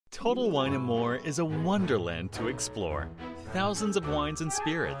Total Wine & More is a wonderland to explore. Thousands of wines and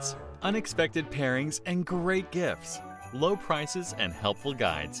spirits, unexpected pairings, and great gifts. Low prices and helpful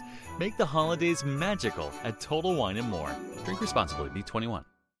guides make the holidays magical at Total Wine & More. Drink responsibly. Be 21.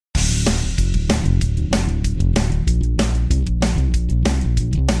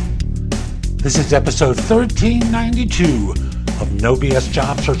 This is episode 1392 of No BS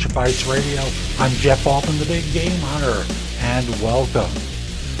Job Search Advice Radio. I'm Jeff Altman, the Big Game Hunter, and welcome.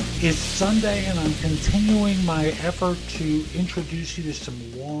 It's Sunday, and I'm continuing my effort to introduce you to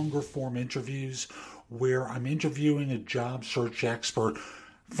some longer form interviews where I'm interviewing a job search expert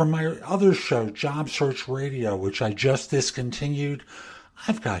from my other show, Job Search Radio, which I just discontinued.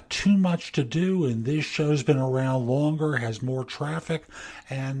 I've got too much to do, and this show's been around longer, has more traffic,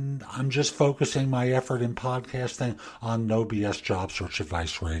 and I'm just focusing my effort in podcasting on No BS Job Search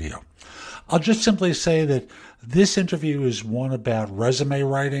Advice Radio. I'll just simply say that this interview is one about resume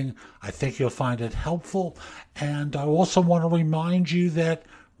writing. I think you'll find it helpful, and I also want to remind you that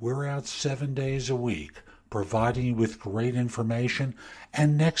we're out 7 days a week, providing you with great information,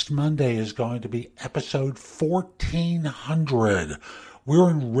 and next Monday is going to be episode 1400.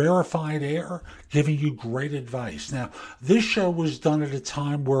 We're in rarefied air, giving you great advice. Now, this show was done at a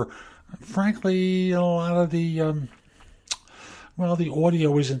time where, frankly, a lot of the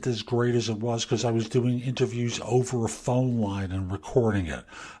audio isn't as great as it was because I was doing interviews over a phone line and recording it.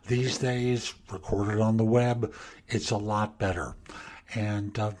 These days, recorded on the web, it's a lot better.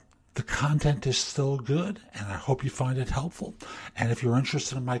 And the content is still good, and I hope you find it helpful. And if you're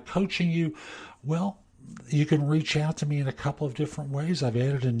interested in my coaching you, well, you can reach out to me in a couple of different ways. I've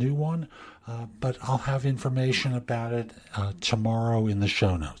added a new one, but I'll have information about it tomorrow in the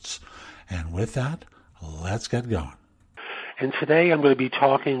show notes. And with that, let's get going. And today I'm going to be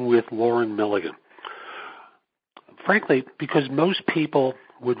talking with Lauren Milligan. Frankly, because most people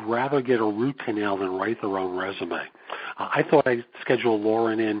would rather get a root canal than write their own resume. I thought I'd schedule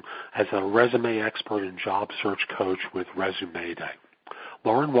Lauren in as a resume expert and job search coach with Resume Day.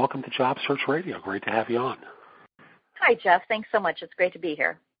 Lauren, welcome to Job Search Radio. Great to have you on. Hi, Jeff. Thanks so much. It's great to be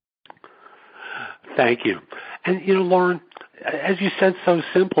here. Thank you. And, Lauren, as you said so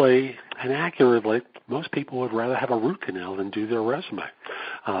simply and accurately, most people would rather have a root canal than do their resume.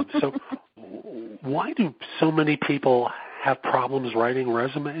 So why do so many people have problems writing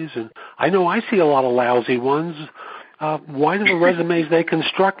resumes? And I know I see a lot of lousy ones. Why do the resumes they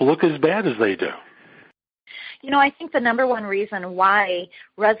construct look as bad as they do? I think the number one reason why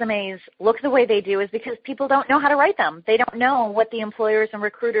resumes look the way they do is because people don't know how to write them. They don't know what the employers and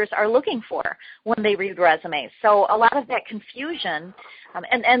recruiters are looking for when they read resumes. So a lot of that confusion,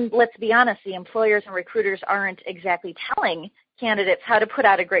 and let's be honest, the employers and recruiters aren't exactly telling candidates how to put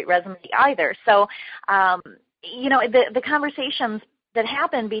out a great resume either. So, the conversations that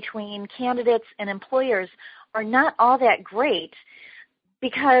happen between candidates and employers are not all that great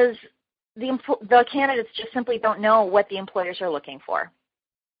because the candidates just simply don't know what the employers are looking for.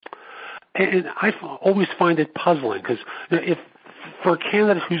 And I always find it puzzling because if for a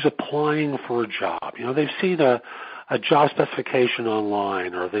candidate who's applying for a job, they've seen a job specification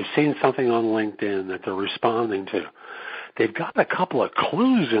online or they've seen something on LinkedIn that they're responding to, they've got a couple of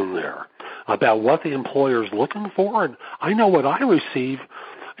clues in there about what the employer is looking for. And I know what I receive.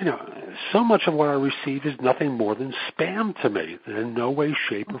 So much of what I receive is nothing more than spam to me that in no way,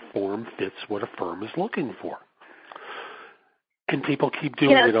 shape, or form fits what a firm is looking for. And people keep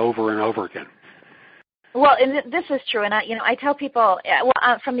doing it over and over again. Well, and this is true, and I tell people,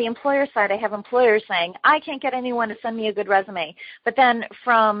 from the employer side, I have employers saying, I can't get anyone to send me a good resume. But then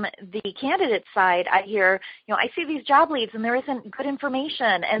from the candidate side, I hear, I see these job leads and there isn't good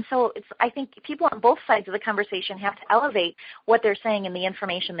information. And so I think people on both sides of the conversation have to elevate what they're saying and the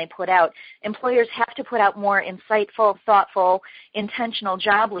information they put out. Employers have to put out more insightful, thoughtful, intentional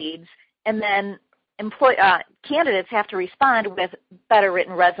job leads, and then candidates have to respond with better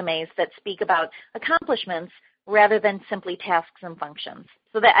written resumes that speak about accomplishments rather than simply tasks and functions.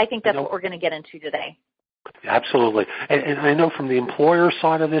 So I think that's what we're going to get into today. Absolutely. And I know from the employer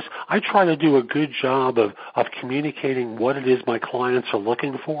side of this, I try to do a good job of communicating what it is my clients are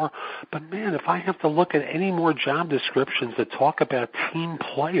looking for. But, man, if I have to look at any more job descriptions that talk about team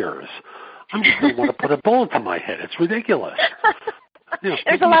players, I'm just going to want to put a bullet to my head. It's ridiculous.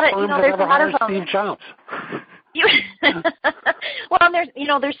 There's a lot of Steve Jobs.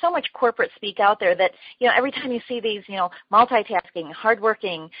 Well, there's so much corporate speak out there that every time you see these multitasking,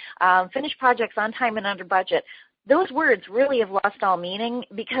 hardworking, finish projects on time and under budget, those words really have lost all meaning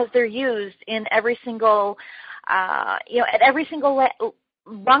because they're used in every single at every single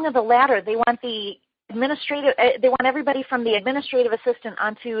rung of the ladder. They want the administrative. They want everybody from the administrative assistant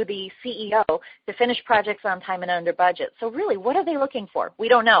onto the CEO to finish projects on time and under budget. So really, what are they looking for? We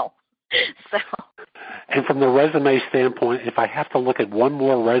don't know. So. And from the resume standpoint, if I have to look at one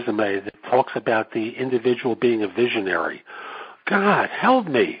more resume that talks about the individual being a visionary, God, help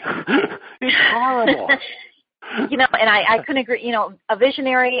me. It's horrible. And I couldn't agree. A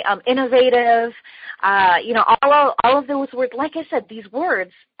visionary, innovative, all of those words. Like I said, these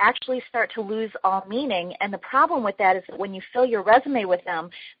words actually start to lose all meaning. And the problem with that is that when you fill your resume with them,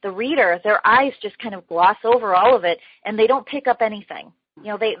 the reader, their eyes just kind of gloss over all of it, and they don't pick up anything.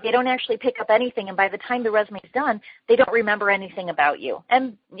 They don't actually pick up anything, and by the time the resume is done, they don't remember anything about you.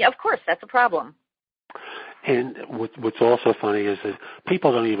 And, of course, that's a problem. And what's also funny is that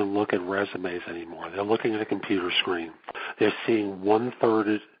people don't even look at resumes anymore. They're looking at a computer screen. They're seeing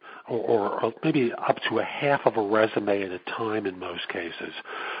one-third or maybe up to a half of a resume at a time in most cases.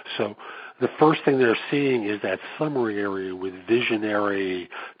 So the first thing they're seeing is that summary area with visionary,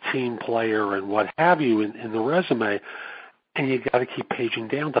 team player, and what have you in the resume, and you got to keep paging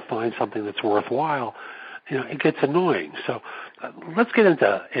down to find something that's worthwhile. It gets annoying. So let's get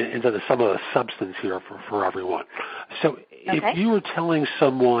into some of the substance here for everyone. So if you were telling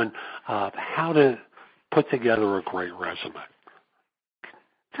someone how to put together a great resume,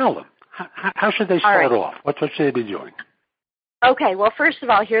 tell them. How should they start off? What should they be doing? Okay, well, first of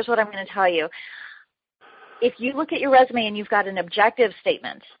all, here's what I'm going to tell you. If you look at your resume and you've got an objective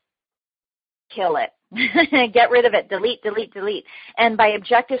statement, kill it. Get rid of it. Delete, delete, delete. And by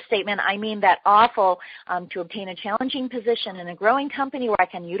objective statement, I mean that awful to obtain a challenging position in a growing company where I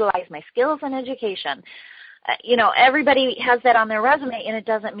can utilize my skills and education. Everybody has that on their resume, and it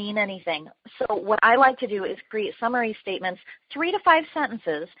doesn't mean anything. So what I like to do is create summary statements, 3 to 5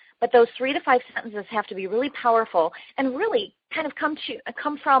 sentences, but those 3 to 5 sentences have to be really powerful and really kind of come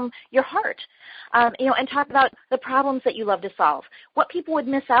from your heart, and talk about the problems that you love to solve, what people would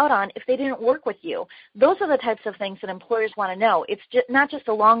miss out on if they didn't work with you. Those are the types of things that employers want to know. It's not just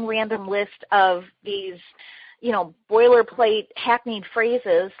a long random list of these boilerplate, hackneyed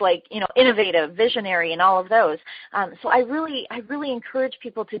phrases like, innovative, visionary, and all of those. So I really encourage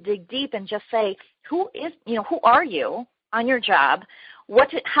people to dig deep and just say, who are you on your job?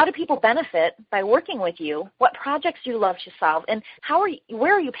 How do people benefit by working with you? What projects do you love to solve? And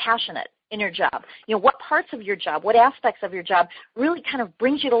where are you passionate in your job? What parts of your job, what aspects of your job really kind of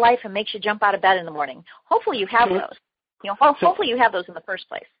brings you to life and makes you jump out of bed in the morning? Hopefully you have those. Hopefully you have those in the first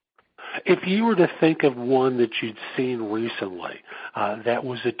place. If you were to think of one that you'd seen recently that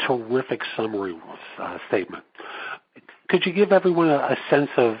was a terrific summary statement, could you give everyone a sense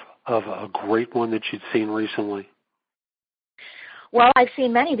of a great one that you'd seen recently? Well, I've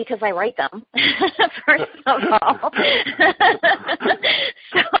seen many because I write them, first of all.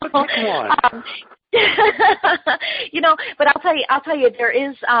 But I'll tell you,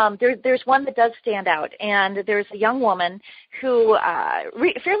 there's one that does stand out, and there's a young woman who,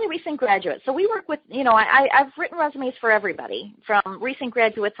 fairly recent graduate. So we work with, I've written resumes for everybody from recent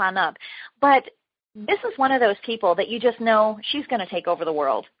graduates on up, but this is one of those people that you just know she's going to take over the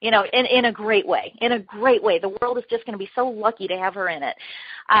world, in a great way. In a great way. The world is just going to be so lucky to have her in it.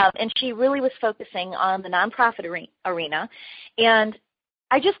 And she really was focusing on the nonprofit arena. And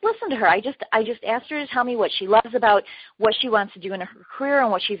I just listened to her. I just asked her to tell me what she loves about what she wants to do in her career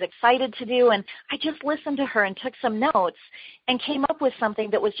and what she's excited to do. And I just listened to her and took some notes and came up with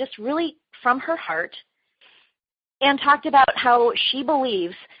something that was just really from her heart, and talked about how she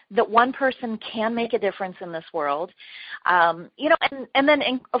believes that one person can make a difference in this world, and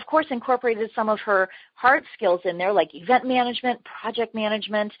then, of course, incorporated some of her hard skills in there, like event management, project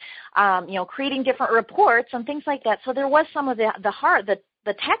management, creating different reports and things like that. So there was some of the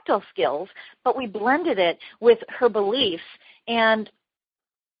tactile skills, but we blended it with her beliefs and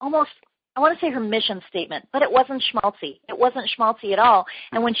almost, I want to say her mission statement, but it wasn't schmaltzy. It wasn't schmaltzy at all.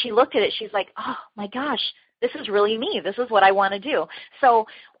 And when she looked at it, she's like, oh, my gosh, this is really me. This is what I want to do. So,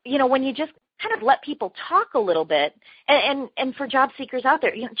 when you just kind of let people talk a little bit, and for job seekers out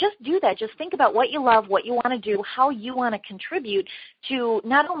there, just do that. Just think about what you love, what you want to do, how you want to contribute to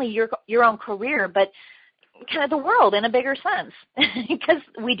not only your own career, but kind of the world in a bigger sense, because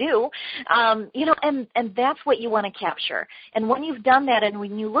we do, and that's what you want to capture. And when you've done that, and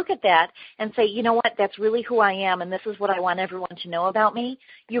when you look at that and say, you know what, that's really who I am, and this is what I want everyone to know about me,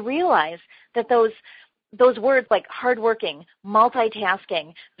 you realize that those words like hardworking,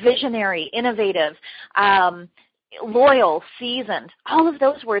 multitasking, visionary, innovative, loyal, seasoned, all of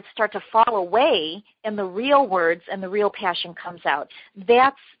those words start to fall away, and the real words and the real passion comes out.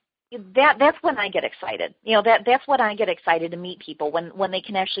 That's that's when I get excited. That's when I get excited to meet people, when they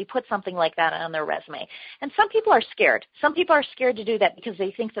can actually put something like that on their resume. And some people are scared. Some people are scared to do that because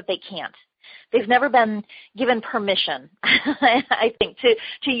they think that they can't. They've never been given permission, I think,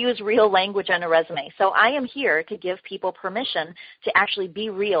 to use real language on a resume. So I am here to give people permission to actually be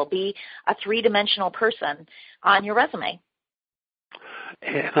real, be a three-dimensional person on your resume.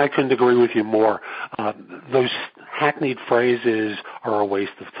 And I couldn't agree with you more. Those hackneyed phrases are a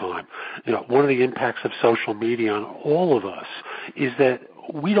waste of time. One of the impacts of social media on all of us is that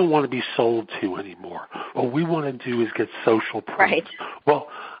we don't want to be sold to anymore. What we want to do is get social proof. Right. Well,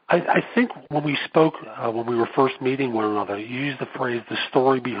 I think when we spoke, when we were first meeting one another, you used the phrase, the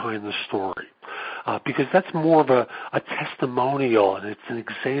story behind the story, because that's more of a testimonial, and it's an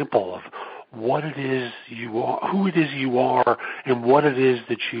example of what it is you are, who it is you are, and what it is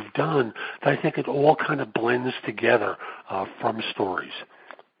that you've done. That I think it all kind of blends together from stories.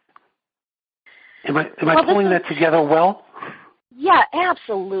 Am I pulling that together well? Yeah,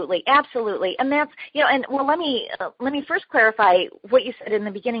 absolutely, absolutely. And that's, and well, let me first clarify what you said in the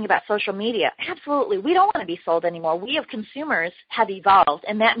beginning about social media. Absolutely, we don't want to be sold anymore. We as consumers have evolved,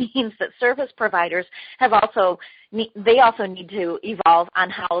 and that means that service providers have also need to evolve on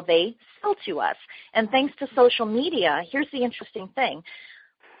how they sell to us. And thanks to social media, here's the interesting thing.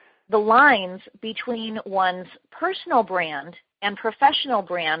 The lines between one's personal brand and professional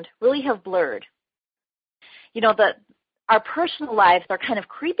brand really have blurred. Our personal lives are kind of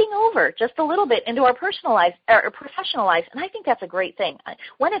creeping over just a little bit into our personal lives or professional lives, and I think that's a great thing.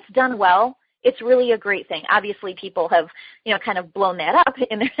 When it's done well, it's really a great thing. Obviously, people have, kind of blown that up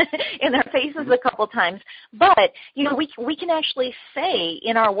in their faces a couple times, but we can actually say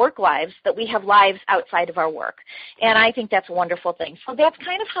in our work lives that we have lives outside of our work, and I think that's a wonderful thing. So that's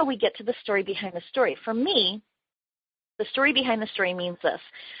kind of how we get to the story behind the story. For me, the story behind the story means this.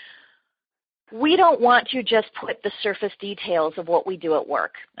 We don't want to just put the surface details of what we do at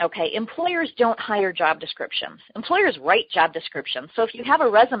work, okay? Employers don't hire job descriptions. Employers write job descriptions. So if you have a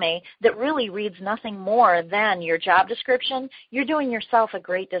resume that really reads nothing more than your job description, you're doing yourself a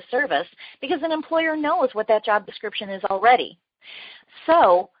great disservice because an employer knows what that job description is already.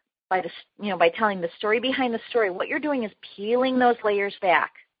 So by telling the story behind the story, what you're doing is peeling those layers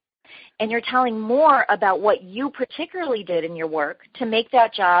back. And you're telling more about what you particularly did in your work to make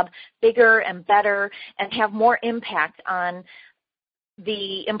that job bigger and better and have more impact on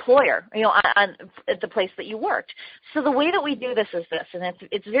the employer, on the place that you worked. So the way that we do this is this, and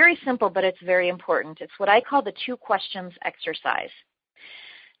it's very simple, but it's very important. It's what I call the 2 questions exercise.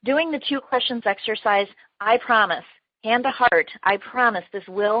 Doing the 2 questions exercise, I promise, hand to heart, I promise this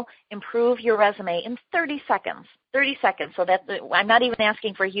will improve your resume in 30 seconds. 30 seconds, so that I'm not even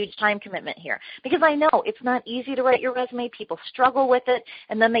asking for a huge time commitment here, because I know it's not easy to write your resume. People struggle with it,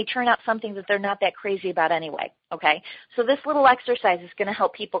 and then they turn out something that they're not that crazy about anyway, okay? So this little exercise is going to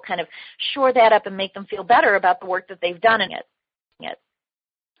help people kind of shore that up and make them feel better about the work that they've done in it.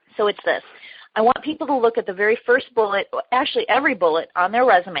 So it's this. I want people to look at the very first bullet, actually every bullet on their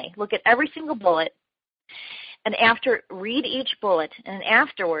resume. Look at every single bullet, and read each bullet, and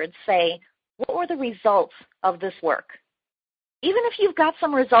afterwards say, what were the results of this work? Even if you've got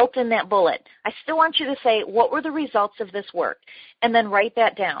some result in that bullet, I still want you to say, what were the results of this work? And then write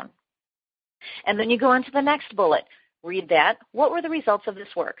that down. And then you go on to the next bullet. Read that. What were the results of this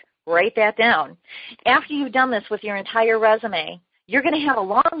work? Write that down. After you've done this with your entire resume, you're going to have a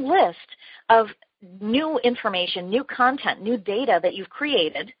long list of new information, new content, new data that you've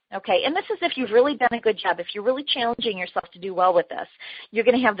created, okay? And this is if you've really done a good job, if you're really challenging yourself to do well with this, you're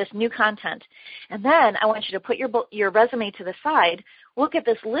going to have this new content. And then I want you to put your resume to the side, look at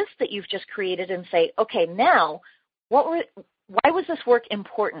this list that you've just created and say, okay, now, why was this work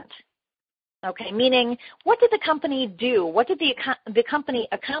important? Okay, meaning, what did the company do? What did the company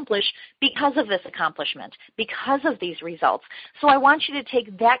accomplish because of this accomplishment, because of these results? So I want you to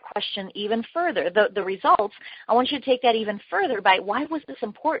take that question even further. The results, I want you to take that even further by, why was this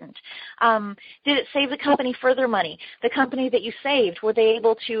important? Did it save the company further money? The company that you saved, were they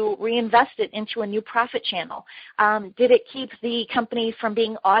able to reinvest it into a new profit channel? Did it keep the company from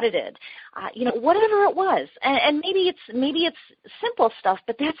being audited? Whatever it was. And maybe it's simple stuff,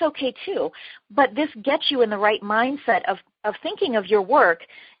 but that's okay too. But this gets you in the right mindset of thinking of your work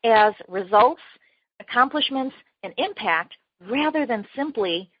as results, accomplishments, and impact rather than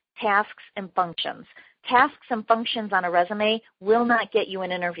simply tasks and functions. Tasks and functions on a resume will not get you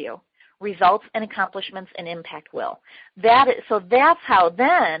an interview. Results and accomplishments and impact will. So that's how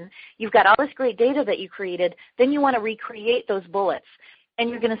then you've got all this great data that you created, then you want to recreate those bullets. And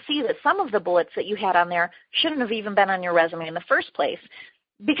you're going to see that some of the bullets that you had on there shouldn't have even been on your resume in the first place.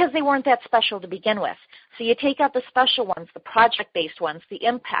 because they weren't that special to begin with. So you take out the special ones, the project-based ones, the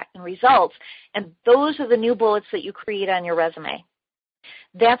impact and results, and those are the new bullets that you create on your resume.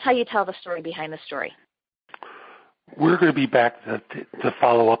 That's how you tell the story behind the story. We're going to be back to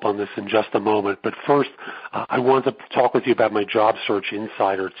follow up on this in just a moment, but first I want to talk with you about my job search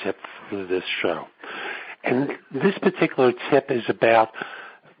insider tip for this show. And this particular tip is about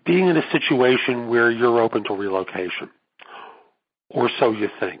being in a situation where you're open to relocation, or so you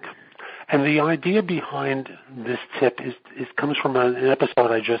think. And the idea behind this tip comes from an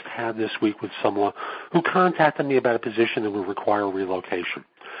episode I just had this week with someone who contacted me about a position that would require relocation.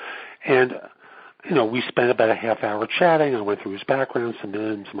 And we spent about a half hour chatting. I went through his background,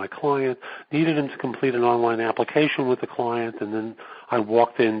 submitted him to my client, needed him to complete an online application with the client, and then I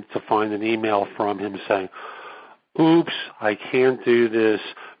walked in to find an email from him saying, oops, I can't do this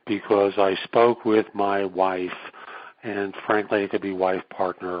because I spoke with my wife, and frankly it could be wife,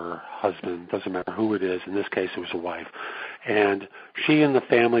 partner, or husband, doesn't matter who it is. In this case it was a wife. And she and the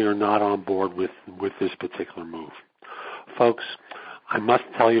family are not on board with this particular move. Folks, I must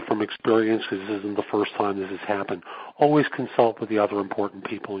tell you from experience, because this isn't the first time this has happened, always consult with the other important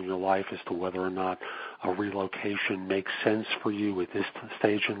people in your life as to whether or not a relocation makes sense for you at this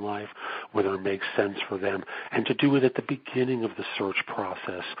stage in life, whether it makes sense for them, and to do it at the beginning of the search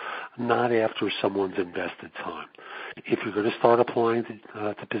process, not after someone's invested time. If you're going to start applying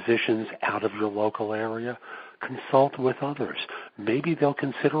to positions out of your local area, consult with others. Maybe they'll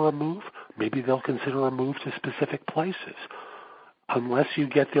consider a move. Maybe they'll consider a move to specific places. Unless you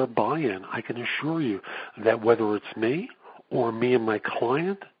get their buy-in, I can assure you that whether it's me or me and my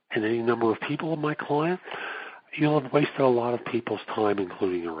client and any number of people of my client, you'll have wasted a lot of people's time,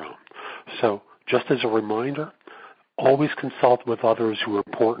 including your own. So just as a reminder, always consult with others who are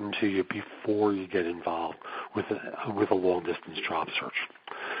important to you before you get involved with a long-distance job search.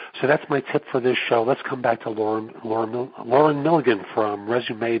 So that's my tip for this show. Let's come back to Lauren Milligan from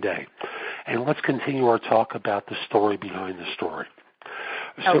Resume Day, and let's continue our talk about the story behind the story.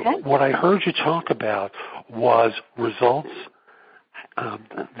 So okay. What I heard you talk about was results. What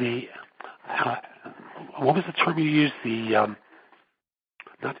was the term you used? The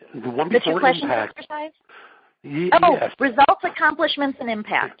one before question impact. Exercise? Yes. Results, accomplishments, and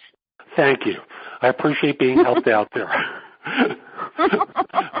impact. Thank you. I appreciate being helped out there.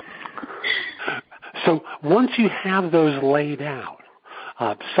 So once you have those laid out,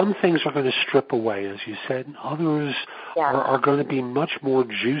 some things are going to strip away, as you said, and others are going to be much more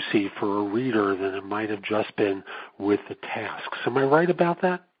juicy for a reader than it might have just been with the tasks. Am I right about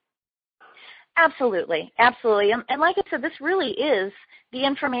that? Absolutely, absolutely. And like I said, this really is the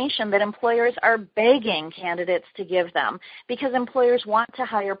information that employers are begging candidates to give them, because employers want to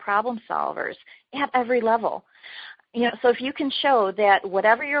hire problem solvers at every level. So if you can show that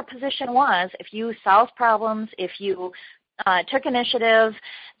whatever your position was, if you solved problems, if you took initiative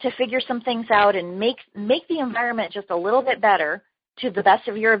to figure some things out and make the environment just a little bit better to the best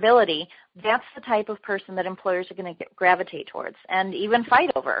of your ability, that's the type of person that employers are going to gravitate towards and even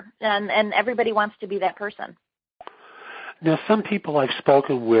fight over. And everybody wants to be that person. Now, some people I've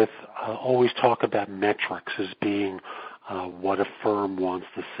spoken with always talk about metrics as being what a firm wants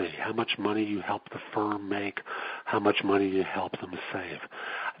to see, how much money you help the firm make, how much money you help them save.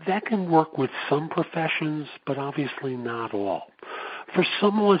 That can work with some professions, but obviously not all. For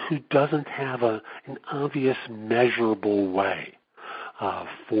someone who doesn't have an obvious measurable way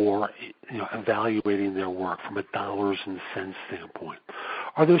for evaluating their work from a dollars and cents standpoint,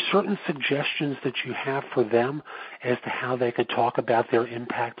 are there certain suggestions that you have for them as to how they could talk about their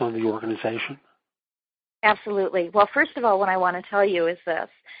impact on the organization? Absolutely. Well, first of all, what I want to tell you is this.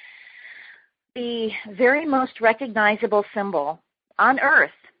 The very most recognizable symbol on earth,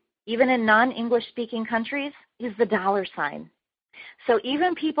 even in non-English speaking countries, is the dollar sign. So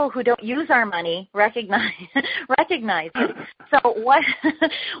even people who don't use our money recognize it. So what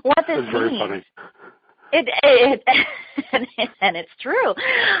this means? Very funny. And it's true.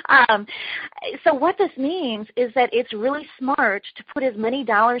 So what this means is that it's really smart to put as many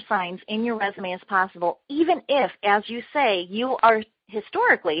dollar signs in your resume as possible, even if, as you say, you are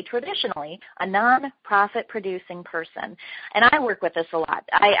historically, traditionally, a non-profit producing person. And I work with this a lot.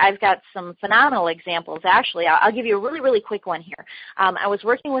 I've got some phenomenal examples. Actually, I'll give you a really, really quick one here. I was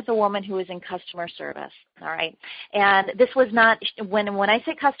working with a woman who was in customer service, all right? And this was not, when I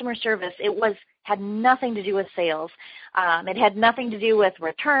say customer service, had nothing to do with sales. It had nothing to do with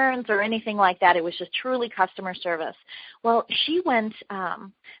returns or anything like that. It was just truly customer service. Well, she went,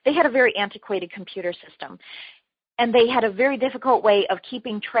 they had a very antiquated computer system. and they had a very difficult way of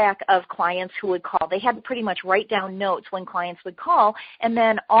keeping track of clients who would call. They had to pretty much write down notes when clients would call, and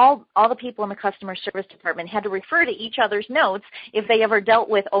then all the people in the customer service department had to refer to each other's notes if they ever dealt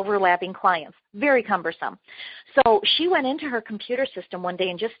with overlapping clients. Very cumbersome. So she went into her computer system one day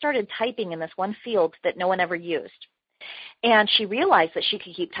and just started typing in this one field that no one ever used. And she realized that she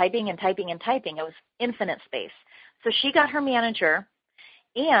could keep typing and typing and typing. It was infinite space. So she got her manager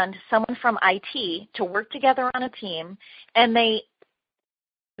and someone from IT to work together on a team, and they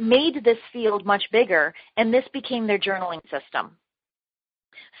made this field much bigger, and this became their journaling system.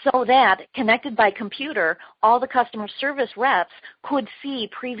 So that, connected by computer, all the customer service reps could see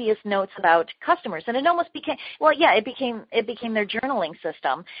previous notes about customers. And it almost became, well, yeah, it became their journaling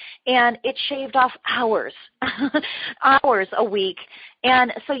system. And it shaved off hours, hours a week.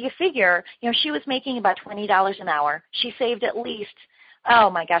 And so you figure, she was making about $20 an hour. She saved at least,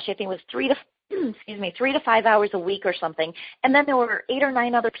 oh my gosh, I think it was 3 to 5 hours a week or something. And then there were 8 or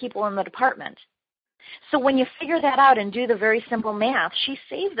 9 other people in the department. So when you figure that out and do the very simple math, she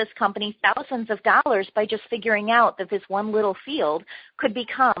saved this company thousands of dollars by just figuring out that this one little field could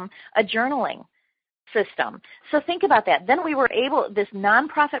become a journaling system. So think about that. Then we were able, this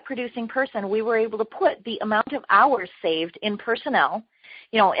nonprofit producing person, we were able to put the amount of hours saved in personnel,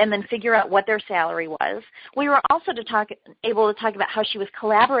 and then figure out what their salary was. We were also able to talk about how she was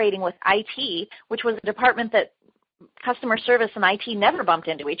collaborating with IT, which was a department that customer service and IT never bumped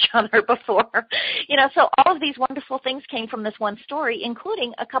into each other before. So all of these wonderful things came from this one story,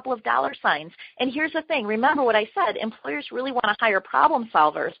 including a couple of dollar signs. And here's the thing. Remember what I said. Employers really want to hire problem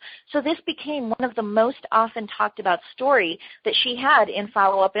solvers. So this became one of the most often talked about story that she had in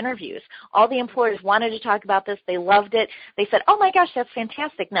follow-up interviews. All the employers wanted to talk about this. They loved it. They said, oh, my gosh, that's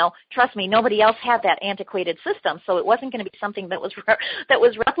fantastic. Now, trust me, nobody else had that antiquated system, so it wasn't going to be something that was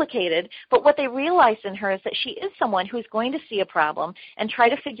replicated. But what they realized in her is that she is someone who's going to see a problem and try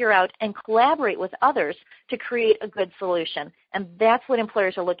to figure out and collaborate with others to create a good solution. And that's what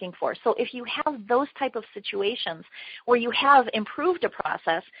employers are looking for. So if you have those type of situations where you have improved a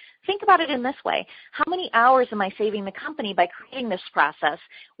process, think about it in this way. How many hours am I saving the company by creating this process?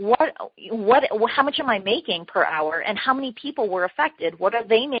 How much am I making per hour? And how many people were affected? What are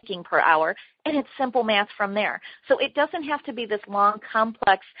they making per hour? And it's simple math from there. So it doesn't have to be this long,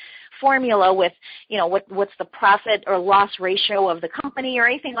 complex formula with, what's the profit or loss ratio of the company or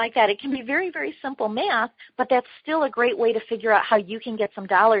anything like that. It can be very, very simple math, but that's still a great way to figure out how you can get some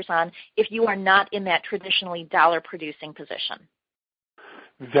dollars on if you are not in that traditionally dollar-producing position.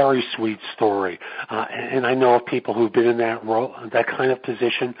 Very sweet story. And I know of people who've been in that role, that kind of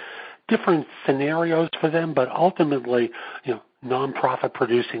position, different scenarios for them, but ultimately, nonprofit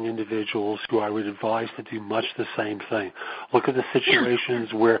producing individuals who I would advise to do much the same thing. Look at the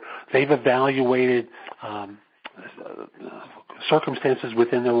situations where they've evaluated circumstances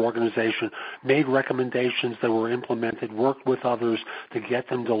within their organization, made recommendations that were implemented, worked with others to get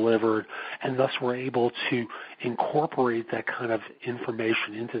them delivered, and thus were able to incorporate that kind of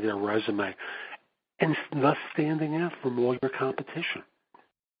information into their resume, and thus standing out from all your competition.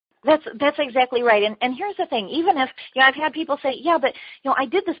 That's exactly right. And here's the thing. Even if, I've had people say, yeah, but, I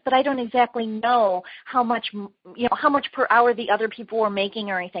did this, but I don't exactly know how much per hour the other people were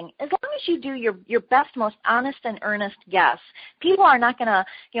making or anything. As long as you do your best, most honest and earnest guess, people are not going to,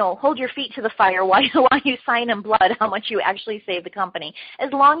 hold your feet to the fire while you sign in blood how much you actually save the company.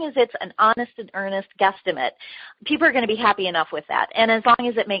 As long as it's an honest and earnest guesstimate, people are going to be happy enough with that. And as long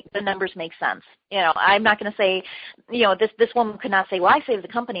as the numbers make sense. I'm not going to say, this woman could not say, well, I saved the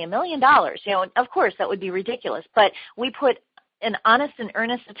company $1 million. Of course, that would be ridiculous. But we put an honest and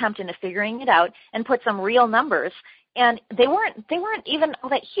earnest attempt into figuring it out and put some real numbers. And they weren't even all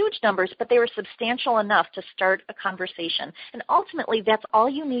that huge numbers, but they were substantial enough to start a conversation. And ultimately, that's all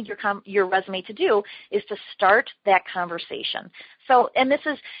you need your resume to do is to start that conversation. So, and this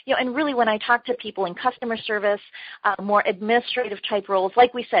is, and really when I talk to people in customer service, more administrative type roles,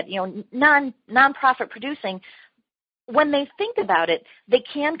 like we said, nonprofit producing, when they think about it, they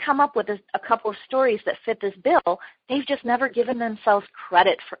can come up with a couple of stories that fit this bill. They've just never given themselves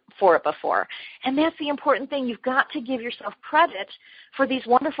credit for it before. And that's the important thing. You've got to give yourself credit for these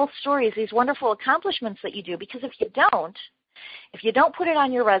wonderful stories, these wonderful accomplishments that you do, because if you don't put it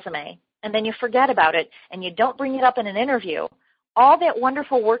on your resume and then you forget about it and you don't bring it up in an interview, all that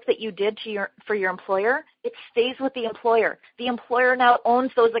wonderful work that you did for your employer, it stays with the employer. The employer now owns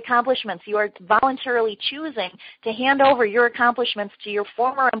those accomplishments. You are voluntarily choosing to hand over your accomplishments to your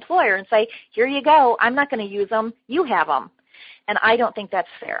former employer and say, here you go, I'm not going to use them, you have them. And I don't think that's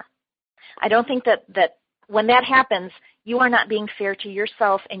fair. I don't think that when that happens, you are not being fair to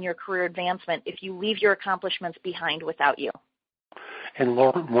yourself and your career advancement if you leave your accomplishments behind without you. And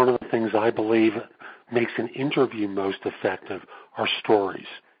Lauren, one of the things I believe makes an interview most effective are stories.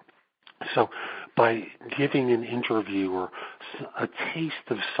 So by giving an interviewer a taste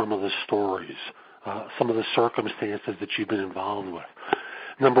of some of the stories, some of the circumstances that you've been involved with,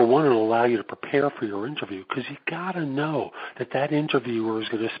 number one, it'll allow you to prepare for your interview, because you got to know that interviewer is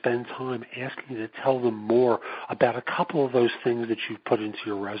going to spend time asking you to tell them more about a couple of those things that you've put into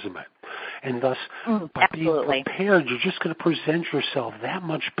your resume. And thus, by being prepared, you're just going to present yourself that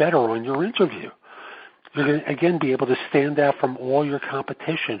much better on your interview. You're going to, again, be able to stand out from all your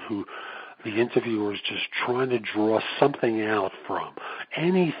competition who the interviewer is just trying to draw something out from,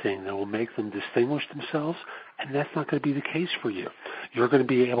 anything that will make them distinguish themselves, and that's not going to be the case for you. You're going to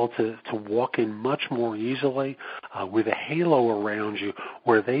be able to walk in much more easily with a halo around you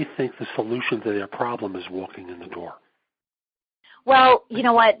where they think the solution to their problem is walking in the door. Well, you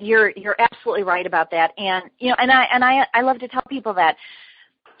know what? You're absolutely right about that, and I love to tell people that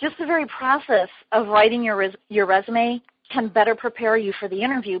just the very process of writing your resume can better prepare you for the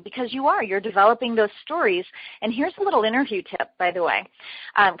interview, because you're developing those stories. And here's a little interview tip, by the way,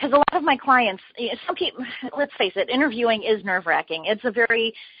 because a lot of my clients, some people, let's face it, interviewing is nerve-wracking. It's a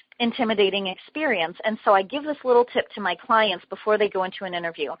very intimidating experience, and so I give this little tip to my clients before they go into an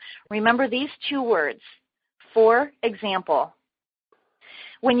interview. Remember these two words: for example.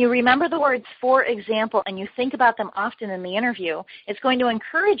 When you remember the words "for example" and you think about them often in the interview, it's going to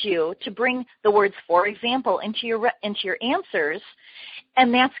encourage you to bring the words "for example" into your answers.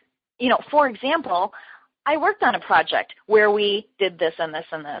 And that's, for example, I worked on a project where we did this and this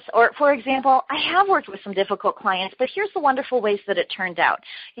and this. Or, for example, I have worked with some difficult clients, but here's the wonderful ways that it turned out.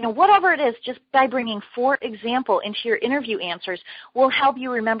 Whatever it is, just by bringing "for example" into your interview answers will help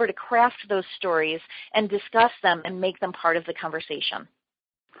you remember to craft those stories and discuss them and make them part of the conversation.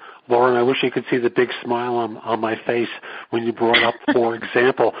 Lauren, I wish you could see the big smile on my face when you brought up "for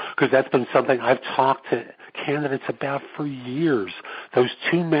example," because that's been something I've talked to candidates about for years. Those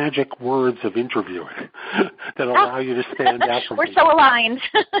two magic words of interviewing that allow you to stand out from people. We're so aligned.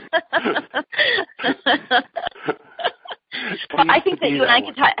 Well, I think that you and I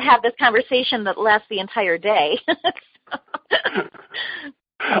could have this conversation that lasts the entire day.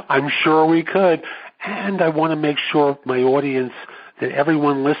 I'm sure we could. And I want to make sure my audience, that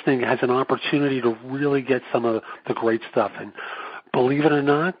everyone listening has an opportunity to really get some of the great stuff. And believe it or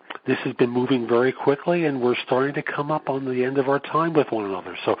not, this has been moving very quickly, and we're starting to come up on the end of our time with one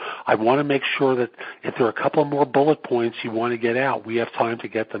another. So I want to make sure that if there are a couple of more bullet points you want to get out, we have time to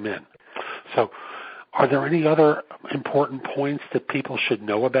get them in. So are there any other important points that people should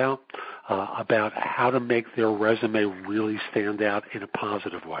know about how to make their resume really stand out in a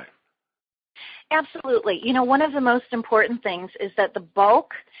positive way? Absolutely. One of the most important things is that the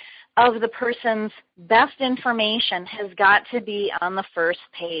bulk of the person's best information has got to be on the first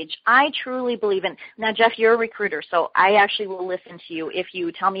page. I truly believe in, now Jeff, you're a recruiter, so I actually will listen to you if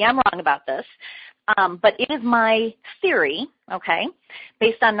you tell me I'm wrong about this. But it is my theory, okay,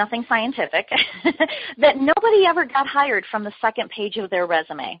 based on nothing scientific, that nobody ever got hired from the second page of their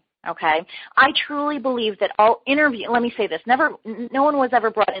resume. Okay, I truly believe that let me say this, no one was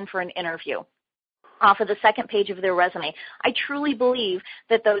ever brought in for an interview off of the second page of their resume. I truly believe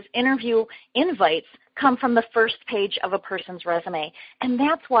that those interview invites come from the first page of a person's resume. And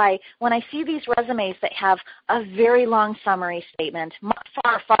that's why when I see these resumes that have a very long summary statement,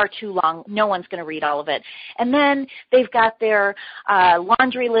 far, far too long, no one's going to read all of it. And then they've got their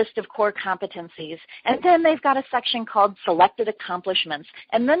laundry list of core competencies. And then they've got a section called selected accomplishments.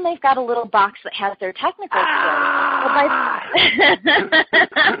 And then they've got a little box that has their technical skills.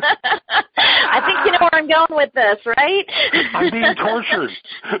 I think you know where I'm going with this, right? I'm being tortured.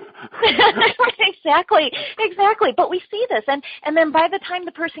 Exactly. But we see this. And then by the time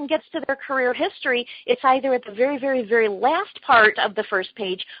the person gets to their career history, it's either at the very, very, very last part of the first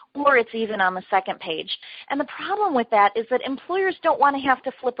page or it's even on the second page. And the problem with that is that employers don't want to have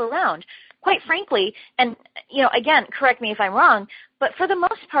to flip around. Quite frankly, and again, correct me if I'm wrong, but for the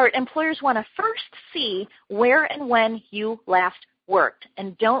most part, employers want to first see where and when you last worked,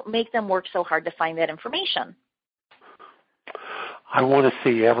 and don't make them work so hard to find that information. I want to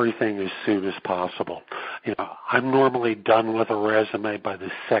see everything as soon as possible. I'm normally done with a resume by the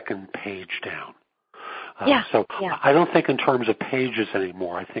second page down. So I don't think in terms of pages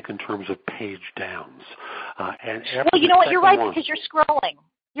anymore. I think in terms of page downs. Well, you know what? You're right, because you're scrolling.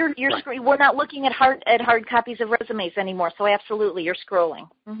 You're Right. We're not looking at hard copies of resumes anymore. So absolutely, you're scrolling.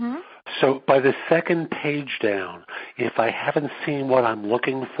 Mm-hmm. So by the second page down, if I haven't seen what I'm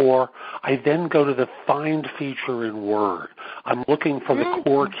looking for, I then go to the Find feature in Word. I'm looking for the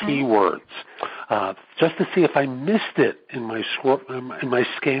core keywords just to see if I missed it in my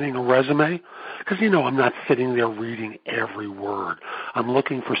scanning a resume. Because, I'm not sitting there reading every word. I'm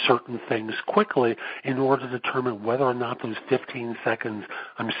looking for certain things quickly in order to determine whether or not those 15 seconds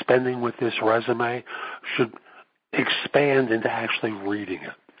I'm spending with this resume should expand into actually reading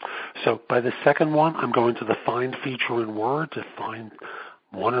it. So by the second one, I'm going to the Find feature in Word to find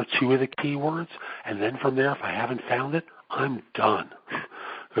one or two of the keywords, and then from there, if I haven't found it, I'm done.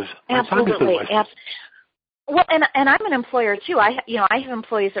 Because absolutely. Well, and I'm an employer too. I have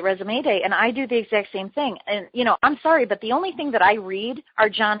employees at Resume Day, and I do the exact same thing. And I'm sorry, but the only thing that I read are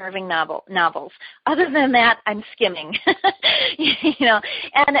John Irving novels. Other than that, I'm skimming.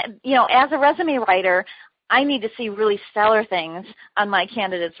 As a resume writer, I need to see really stellar things on my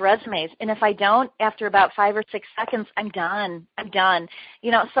candidates' resumes. And if I don't, after about 5 or 6 seconds, I'm done.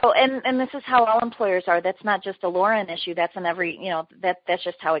 So, and this is how all employers are. That's not just a Lauren issue. That's in every, that's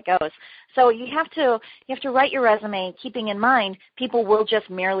just how it goes. So you have to write your resume keeping in mind people will just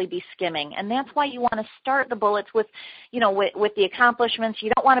merely be skimming. And that's why you want to start the bullets with the accomplishments. You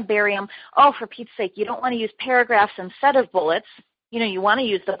don't want to bury them. Oh, for Pete's sake, you don't want to use paragraphs instead of bullets. You want to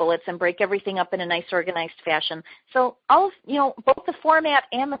use the bullets and break everything up in a nice, organized fashion. So both the format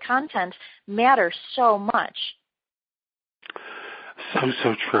and the content matter so much.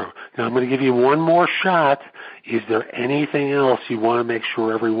 So true. Now I'm going to give you one more shot. Is there anything else you want to make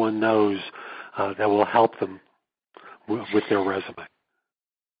sure everyone knows that will help them with their resume?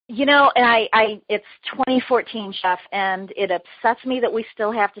 It's 2014, Jeff, and it upsets me that we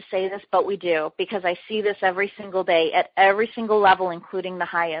still have to say this, but we do, because I see this every single day at every single level, including the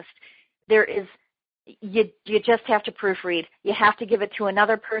highest. You just have to proofread. You have to give it to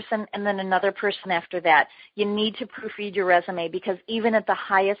another person and then another person after that. You need to proofread your resume, because even at the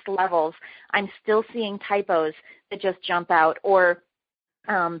highest levels, I'm still seeing typos that just jump out, or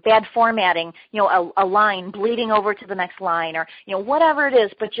bad formatting, a line bleeding over to the next line, or, whatever it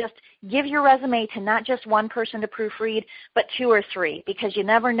is, but just give your resume to not just one person to proofread, but 2 or 3, because you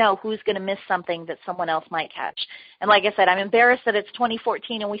never know who's going to miss something that someone else might catch. And like I said, I'm embarrassed that it's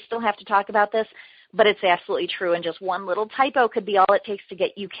 2014 and we still have to talk about this, but it's absolutely true, and just one little typo could be all it takes to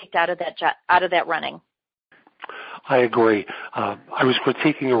get you kicked out of that running. I agree. I was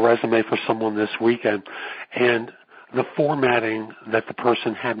critiquing a resume for someone this weekend, and the formatting that the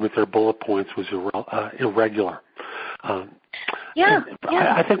person had with their bullet points was irregular. I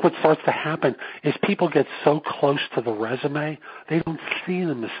think what starts to happen is people get so close to the resume, they don't see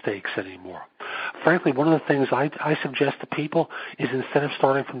the mistakes anymore. Frankly, one of the things I suggest to people is, instead of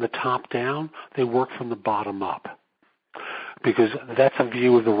starting from the top down, they work from the bottom up, because that's a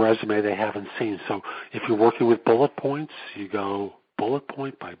view of the resume they haven't seen. So if you're working with bullet points, you go bullet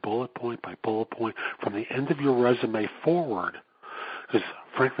point by bullet point by bullet point from the end of your resume forward, because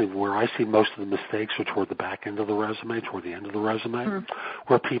frankly, where I see most of the mistakes are toward the back end of the resume, toward the end of the resume,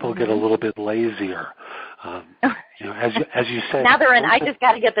 where people get a little bit lazier. As you said, now they're in, I just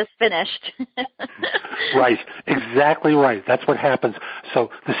got to get this finished. Right, exactly right. That's what happens. So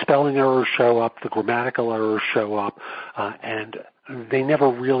the spelling errors show up, the grammatical errors show up, and they never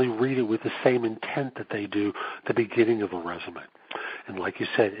really read it with the same intent that they do at the beginning of the resume. And like you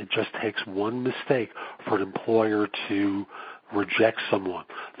said, it just takes one mistake for an employer to reject someone,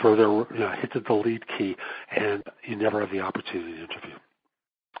 hit the delete key, and you never have the opportunity to interview.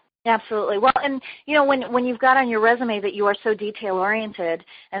 Absolutely. Well, and when you've got on your resume that you are so detail oriented,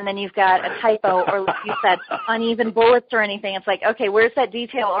 and then you've got a typo or, like you said, uneven bullets or anything, it's like, okay, where's that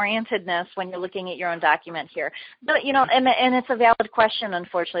detail orientedness when you're looking at your own document here? But and it's a valid question.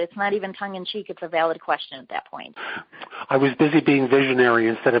 Unfortunately, it's not even tongue in cheek. It's a valid question at that point. I was busy being visionary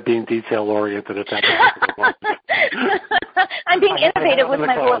instead of being detail oriented at that point. I'm being innovative with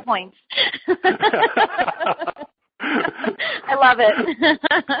my bullet points. I love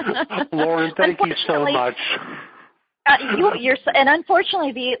it. Lauren, thank you so much. And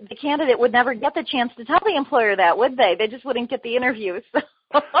unfortunately, the candidate would never get the chance to tell the employer that, would they? They just wouldn't get the interview. So.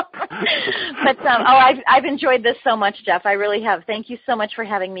 But I've enjoyed this so much, Jeff. I really have. Thank you so much for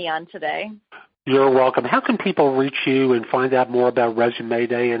having me on today. You're welcome. How can people reach you and find out more about Resume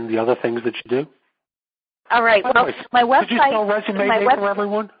Day and the other things that you do? All right. Well, my website. Could you spell Resume Day for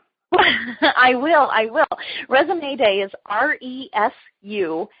everyone? I will. Resume Day is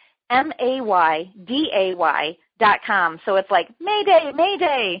 .com. So it's like Mayday,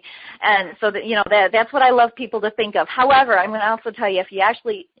 Mayday. And so that's what I love people to think of. However, I'm going to also tell you, if you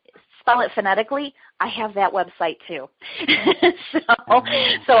actually spell it phonetically, I have that website too.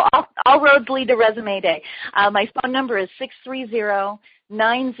 so all roads lead to Resume Day. My phone number is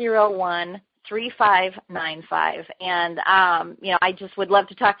 630-901-3595. And, I just would love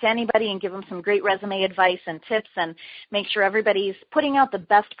to talk to anybody and give them some great resume advice and tips and make sure everybody's putting out the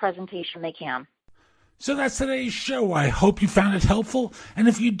best presentation they can. So that's today's show. I hope you found it helpful. And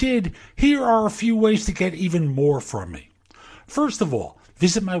if you did, here are a few ways to get even more from me. First of all,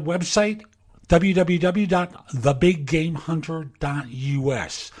 visit my website,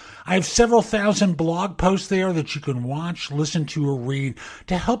 www.thebiggamehunter.us. I have several thousand blog posts there that you can watch, listen to, or read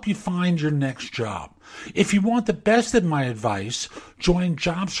to help you find your next job. If you want the best of my advice, join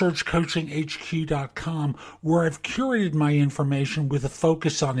JobSearchCoachingHQ.com, where I've curated my information with a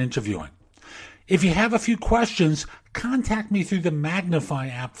focus on interviewing. If you have a few questions, contact me through the Magnify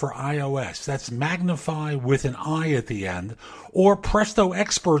app for iOS. That's Magnify with an I at the end, or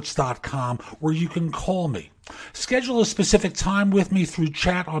PrestoExperts.com, where you can call me. Schedule a specific time with me through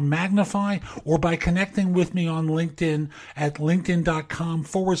chat on Magnify or by connecting with me on LinkedIn at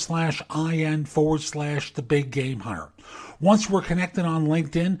linkedin.com/IN/The Big Game Hunter. Once we're connected on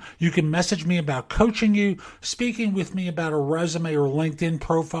LinkedIn, you can message me about coaching you, speaking with me about a resume or LinkedIn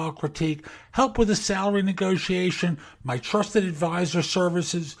profile critique, help with a salary negotiation, my trusted advisor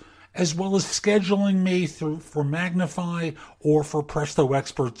services, as well as scheduling me for Magnify or for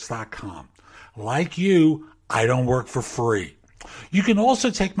PrestoExperts.com. Like you, I don't work for free. You can also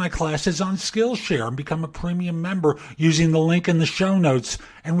take my classes on Skillshare and become a premium member using the link in the show notes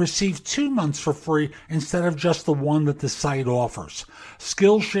and receive 2 months for free instead of just the one that the site offers.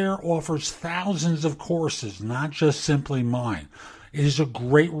 Skillshare offers thousands of courses, not just simply mine. It is a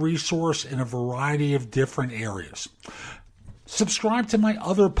great resource in a variety of different areas. Subscribe to my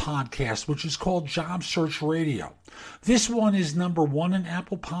other podcast, which is called Job Search Radio. This one is number 1 in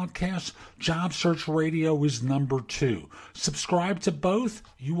Apple Podcasts. Job Search Radio is number 2. Subscribe to both.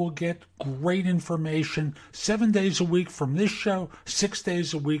 You will get great information 7 days a week from this show, 6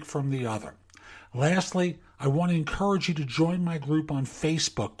 days a week from the other. Lastly, I want to encourage you to join my group on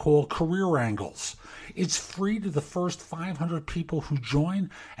Facebook called Career Angles. It's free to the first 500 people who join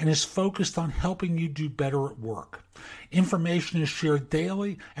and is focused on helping you do better at work. Information is shared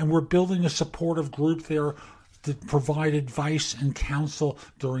daily, and we're building a supportive group there to provide advice and counsel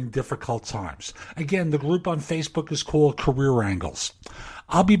during difficult times. Again, the group on Facebook is called Career Angles.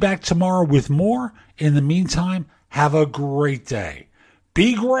 I'll be back tomorrow with more. In the meantime, have a great day.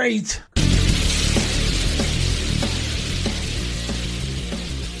 Be great!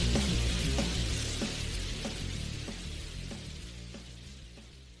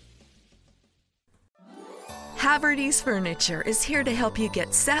 Haverty's Furniture is here to help you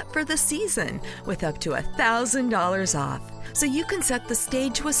get set for the season with up to $1,000 off. So you can set the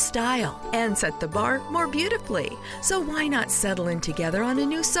stage with style and set the bar more beautifully. So why not settle in together on a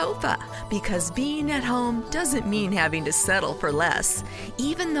new sofa? Because being at home doesn't mean having to settle for less.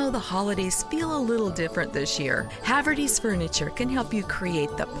 Even though the holidays feel a little different this year, Haverty's Furniture can help you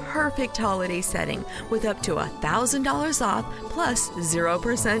create the perfect holiday setting with up to $1,000 off plus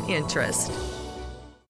 0% interest.